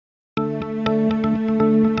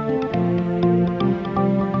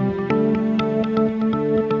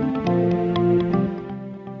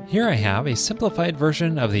I have a simplified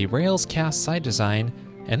version of the Railscast site design,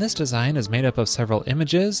 and this design is made up of several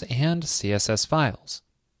images and CSS files.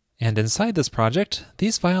 And inside this project,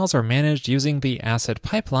 these files are managed using the asset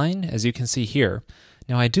pipeline, as you can see here.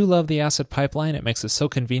 Now I do love the asset pipeline, it makes it so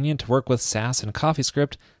convenient to work with Sass and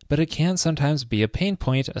CoffeeScript, but it can sometimes be a pain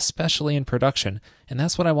point, especially in production, and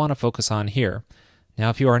that's what I want to focus on here. Now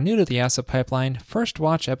if you are new to the asset pipeline, first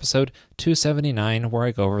watch episode 279 where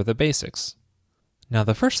I go over the basics. Now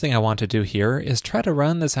the first thing I want to do here is try to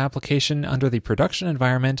run this application under the production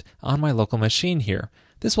environment on my local machine here.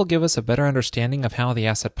 This will give us a better understanding of how the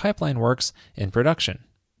asset pipeline works in production.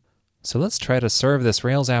 So let's try to serve this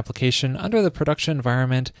Rails application under the production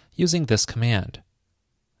environment using this command.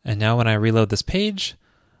 And now when I reload this page,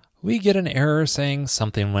 we get an error saying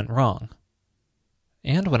something went wrong.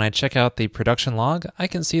 And when I check out the production log, I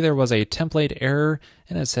can see there was a template error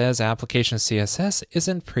and it says application CSS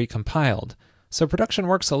isn't pre-compiled. So production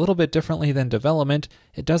works a little bit differently than development.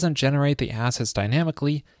 It doesn't generate the assets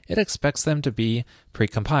dynamically, it expects them to be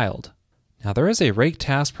pre-compiled. Now there is a rake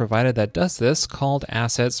task provided that does this called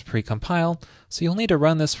assets precompile, so you'll need to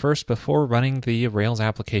run this first before running the Rails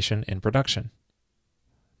application in production.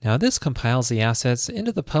 Now this compiles the assets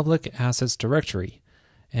into the public assets directory,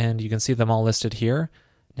 and you can see them all listed here.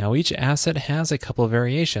 Now each asset has a couple of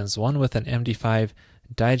variations, one with an MD5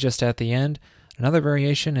 digest at the end. Another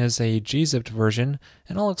variation is a gzipped version,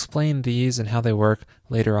 and I'll explain these and how they work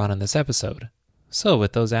later on in this episode. So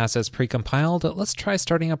with those assets precompiled, let's try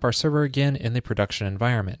starting up our server again in the production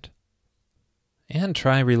environment. And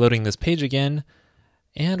try reloading this page again,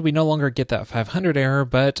 and we no longer get that 500 error,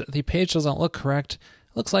 but the page doesn't look correct.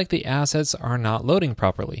 It looks like the assets are not loading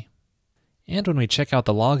properly. And when we check out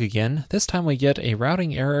the log again, this time we get a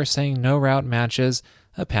routing error saying no route matches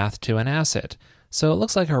a path to an asset. So it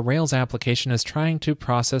looks like our Rails application is trying to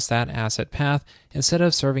process that asset path instead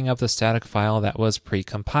of serving up the static file that was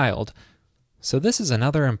pre-compiled. So this is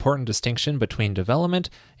another important distinction between development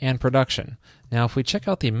and production. Now if we check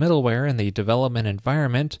out the middleware in the development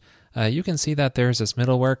environment, you can see that there's this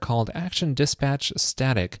middleware called Action Dispatch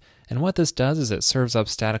Static, and what this does is it serves up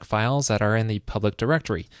static files that are in the public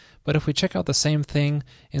directory. But if we check out the same thing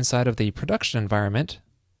inside of the production environment,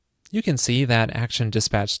 you can see that Action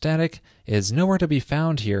Dispatch Static is nowhere to be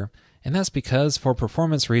found here, and that's because for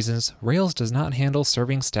performance reasons, Rails does not handle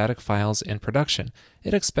serving static files in production.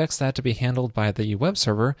 It expects that to be handled by the web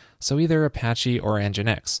server, so either Apache or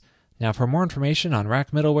Nginx. Now for more information on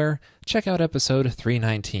Rack middleware, check out episode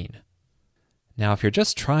 319. Now if you're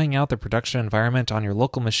just trying out the production environment on your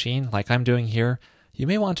local machine like I'm doing here, you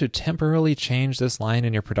may want to temporarily change this line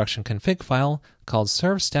in your production config file called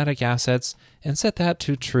serve static assets and set that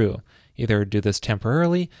to true. Either do this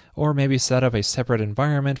temporarily or maybe set up a separate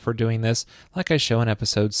environment for doing this like I show in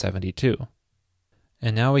episode 72.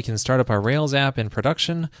 And now we can start up our Rails app in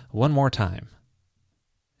production one more time.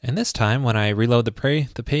 And this time when I reload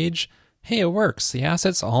the page, hey, it works. The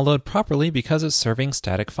assets all load properly because it's serving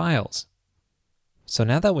static files. So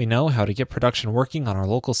now that we know how to get production working on our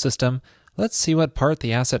local system, let's see what part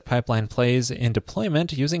the asset pipeline plays in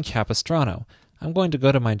deployment using Capistrano. I'm going to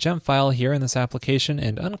go to my gem file here in this application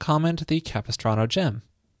and uncomment the Capistrano gem.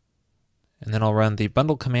 And then I'll run the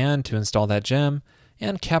bundle command to install that gem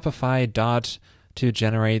and capify dot to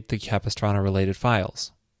generate the Capistrano related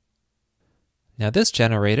files. Now this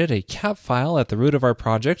generated a cap file at the root of our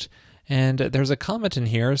project, and there's a comment in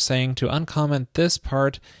here saying to uncomment this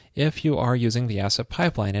part if you are using the asset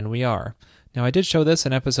pipeline, and we are. Now I did show this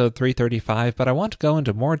in episode 335, but I want to go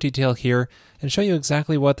into more detail here and show you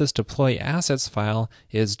exactly what this deploy assets file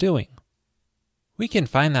is doing. We can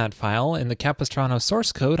find that file in the Capistrano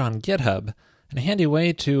source code on GitHub, and a handy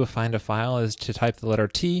way to find a file is to type the letter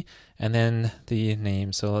T and then the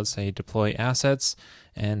name. So let's say deploy assets,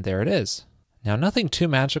 and there it is. Now nothing too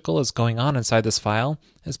magical is going on inside this file.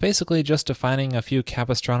 It's basically just defining a few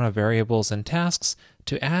Capistrano variables and tasks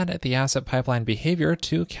to add the asset pipeline behavior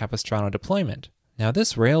to Capistrano deployment. Now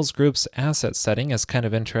this Rails group's asset setting is kind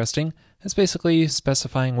of interesting. It's basically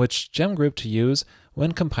specifying which gem group to use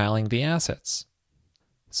when compiling the assets.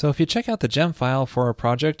 So if you check out the gem file for a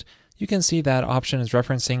project, you can see that option is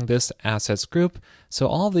referencing this assets group, so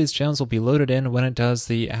all of these gems will be loaded in when it does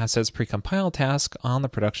the assets precompile task on the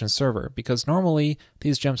production server, because normally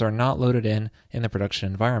these gems are not loaded in the production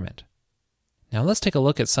environment. Now let's take a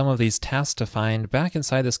look at some of these tasks defined back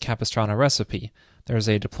inside this Capistrano recipe. There's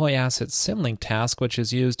a deploy assets symlink task which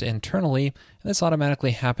is used internally, and this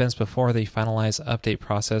automatically happens before the finalize update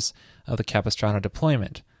process of the Capistrano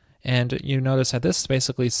deployment. And you notice that this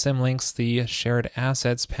basically symlinks the shared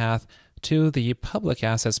assets path to the public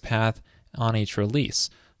assets path on each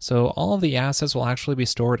release. So all of the assets will actually be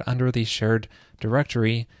stored under the shared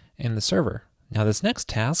directory in the server. Now this next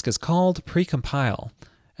task is called precompile,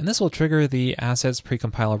 and this will trigger the assets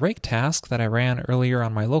precompile rake task that I ran earlier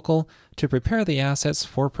on my local to prepare the assets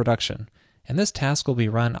for production. And this task will be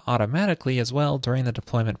run automatically as well during the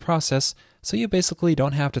deployment process, so you basically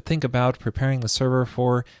don't have to think about preparing the server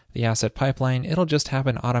for the asset pipeline. It'll just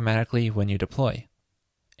happen automatically when you deploy.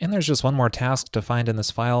 And there's just one more task defined in this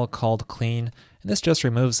file called clean, and this just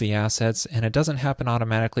removes the assets, and it doesn't happen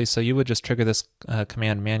automatically, so you would just trigger this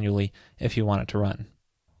command manually if you want it to run.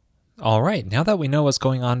 Alright, now that we know what's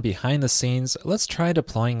going on behind the scenes, let's try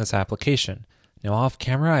deploying this application. Now off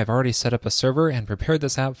camera, I've already set up a server and prepared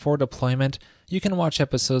this app for deployment. You can watch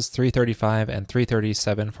episodes 335 and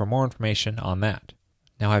 337 for more information on that.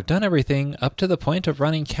 Now I've done everything up to the point of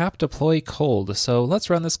running cap deploy cold, so let's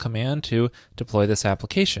run this command to deploy this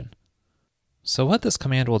application. So what this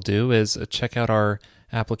command will do is check out our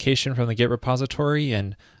application from the Git repository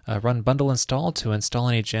and run bundle install to install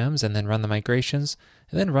any gems, and then run the migrations,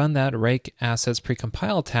 and then run that rake assets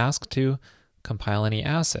precompile task to compile any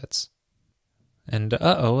assets. And it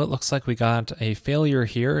looks like we got a failure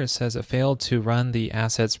here. It says it failed to run the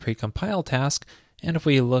assets precompile task, and if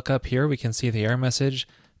we look up here, we can see the error message,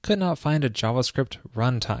 could not find a JavaScript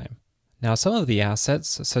runtime. Now some of the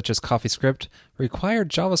assets, such as CoffeeScript, require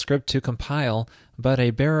JavaScript to compile, but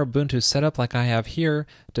a bare Ubuntu setup like I have here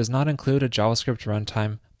does not include a JavaScript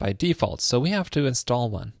runtime by default, so we have to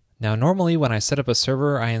install one. Now normally when I set up a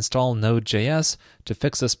server, I install Node.js to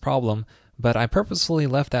fix this problem, but I purposefully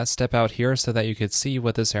left that step out here so that you could see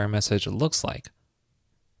what this error message looks like.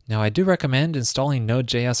 Now I do recommend installing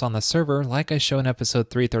Node.js on the server like I show in episode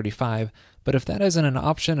 335, but if that isn't an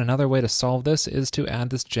option, another way to solve this is to add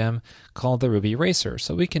this gem called the Ruby Racer.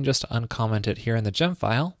 So we can just uncomment it here in the gem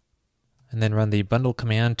file, and then run the bundle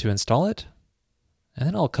command to install it. And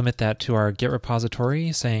then I'll commit that to our Git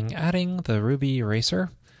repository saying adding the Ruby Racer,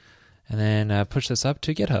 and then push this up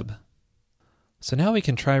to GitHub. So now we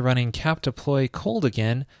can try running cap deploy cold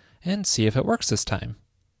again and see if it works this time.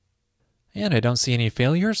 And I don't see any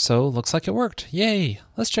failures, so looks like it worked. Yay!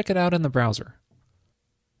 Let's check it out in the browser.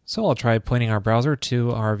 So I'll try pointing our browser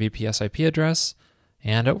to our VPS IP address,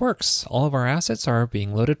 and it works. All of our assets are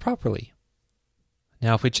being loaded properly.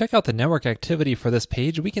 Now if we check out the network activity for this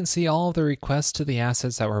page, we can see all of the requests to the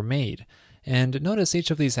assets that were made. And notice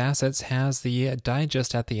each of these assets has the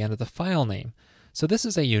digest at the end of the file name. So this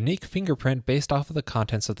is a unique fingerprint based off of the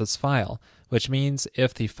contents of this file, which means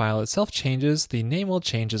if the file itself changes, the name will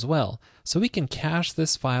change as well. So we can cache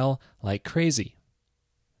this file like crazy.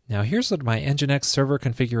 Now here's what my Nginx server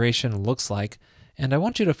configuration looks like, and I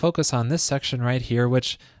want you to focus on this section right here,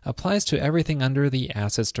 which applies to everything under the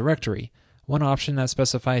assets directory. One option that's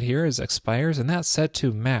specified here is expires, and that's set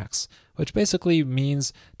to max, which basically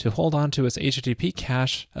means to hold on to its HTTP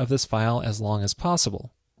cache of this file as long as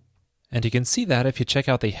possible. And you can see that if you check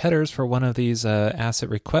out the headers for one of these asset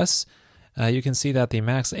requests, you can see that the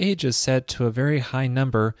max age is set to a very high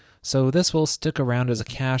number, so this will stick around as a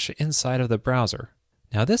cache inside of the browser.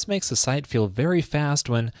 Now this makes the site feel very fast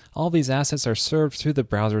when all these assets are served through the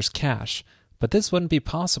browser's cache, but this wouldn't be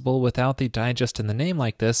possible without the digest in the name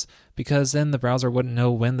like this, because then the browser wouldn't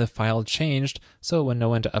know when the file changed, so it wouldn't know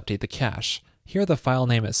when to update the cache. Here the file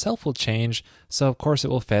name itself will change, so of course it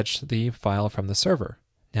will fetch the file from the server.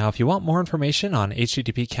 Now if you want more information on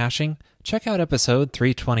HTTP caching, check out episode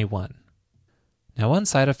 321. Now one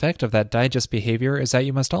side effect of that digest behavior is that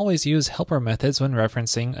you must always use helper methods when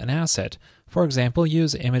referencing an asset. For example,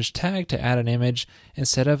 use image tag to add an image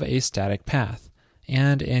instead of a static path.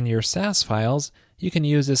 And in your SAS files, you can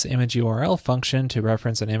use this image URL function to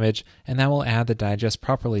reference an image, and that will add the digest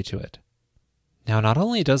properly to it. Now not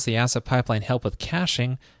only does the asset pipeline help with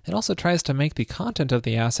caching, it also tries to make the content of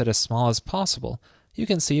the asset as small as possible. You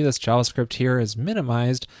can see this JavaScript here is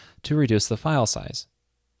minimized to reduce the file size.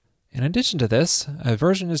 In addition to this, a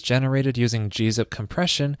version is generated using gzip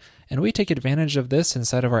compression, and we take advantage of this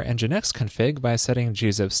inside of our Nginx config by setting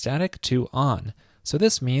gzip static to on. So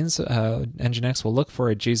this means Nginx will look for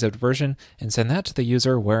a gzipped version and send that to the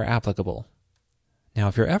user where applicable. Now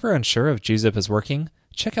if you're ever unsure if gzip is working,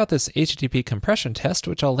 check out this HTTP compression test,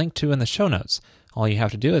 which I'll link to in the show notes. All you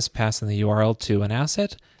have to do is pass in the URL to an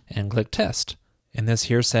asset and click test. And this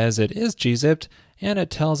here says it is gzipped, and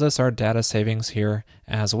it tells us our data savings here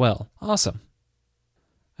as well. Awesome.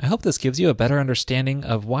 I hope this gives you a better understanding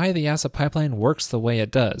of why the asset pipeline works the way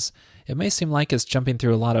it does. It may seem like it's jumping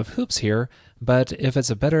through a lot of hoops here, but if it's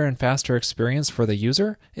a better and faster experience for the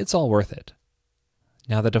user, it's all worth it.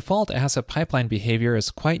 Now the default asset pipeline behavior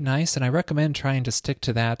is quite nice, and I recommend trying to stick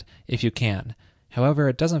to that if you can. However,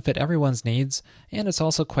 it doesn't fit everyone's needs, and it's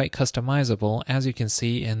also quite customizable, as you can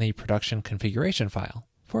see in the production configuration file.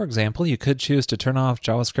 For example, you could choose to turn off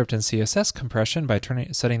JavaScript and CSS compression by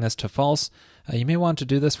setting this to false. You may want to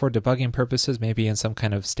do this for debugging purposes, maybe in some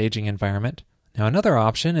kind of staging environment. Now, another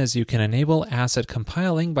option is you can enable asset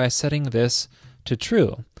compiling by setting this to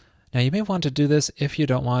true. Now, you may want to do this if you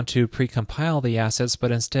don't want to pre-compile the assets,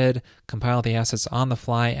 but instead compile the assets on the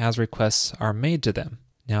fly as requests are made to them.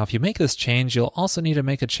 Now, if you make this change, you'll also need to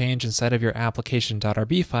make a change inside of your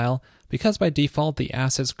application.rb file, because by default, the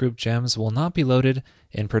assets group gems will not be loaded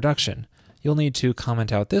in production. You'll need to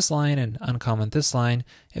comment out this line and uncomment this line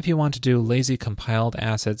if you want to do lazy compiled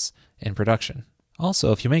assets in production.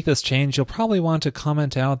 Also, if you make this change, you'll probably want to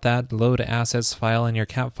comment out that load assets file in your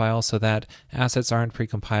cap file so that assets aren't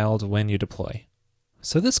precompiled when you deploy.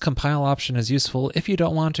 So this compile option is useful if you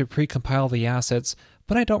don't want to precompile the assets,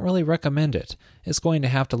 but I don't really recommend it. It's going to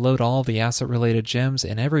have to load all the asset-related gems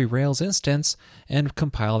in every Rails instance and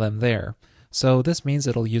compile them there. So this means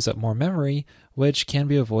it'll use up more memory, which can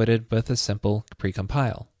be avoided with a simple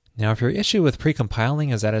precompile. Now, if your issue with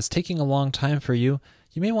precompiling is that it's taking a long time for you,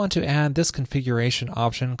 you may want to add this configuration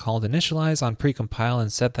option called initialize on precompile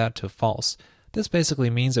and set that to false. This basically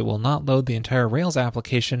means it will not load the entire Rails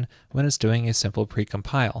application when it's doing a simple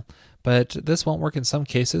precompile, but this won't work in some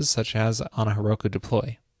cases, such as on a Heroku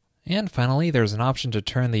deploy. And finally, there's an option to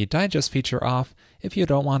turn the digest feature off if you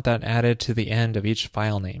don't want that added to the end of each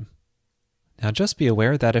file name. Now, just be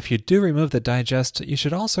aware that if you do remove the digest, you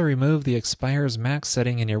should also remove the expires max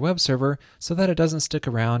setting in your web server so that it doesn't stick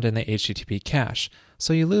around in the HTTP cache,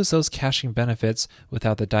 so you lose those caching benefits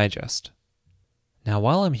without the digest. Now,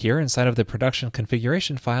 while I'm here inside of the production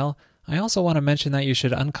configuration file, I also want to mention that you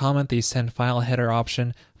should uncomment the send file header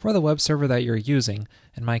option for the web server that you're using,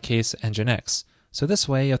 in my case, Nginx. So this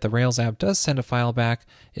way, if the Rails app does send a file back,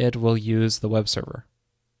 it will use the web server.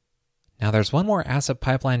 Now, there's one more asset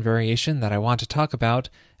pipeline variation that I want to talk about,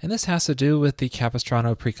 and this has to do with the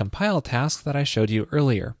Capistrano precompile task that I showed you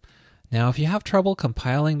earlier. Now, if you have trouble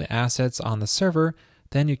compiling the assets on the server,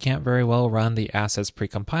 then you can't very well run the assets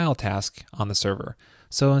precompile task on the server.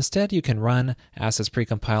 So instead, you can run assets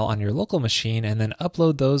precompile on your local machine and then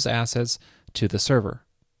upload those assets to the server.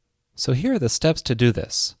 So here are the steps to do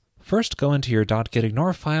this. First, go into your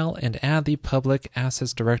 .gitignore file and add the public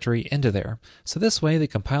assets directory into there. So this way, the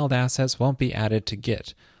compiled assets won't be added to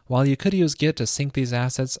Git. While you could use Git to sync these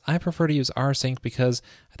assets, I prefer to use rsync because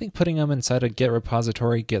I think putting them inside a Git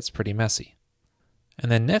repository gets pretty messy.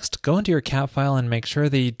 And then next, go into your cap file and make sure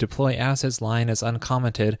the deploy assets line is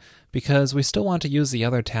uncommented because we still want to use the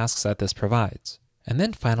other tasks that this provides. And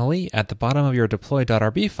then finally, at the bottom of your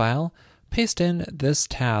deploy.rb file, paste in this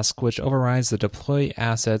task which overrides the deploy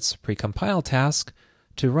assets precompile task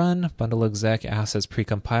to run bundle exec assets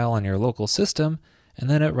precompile on your local system, and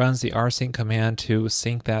then it runs the rsync command to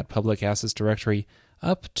sync that public assets directory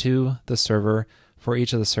up to the server for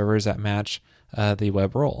each of the servers that match the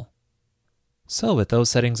web role. So with those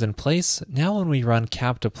settings in place, now when we run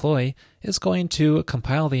cap deploy, it's going to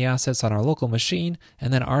compile the assets on our local machine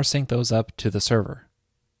and then rsync those up to the server.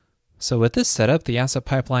 So with this setup, the asset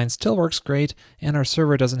pipeline still works great and our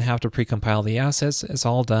server doesn't have to precompile the assets. It's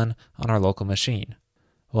all done on our local machine.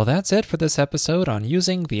 Well, that's it for this episode on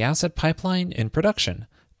using the asset pipeline in production.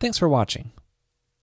 Thanks for watching.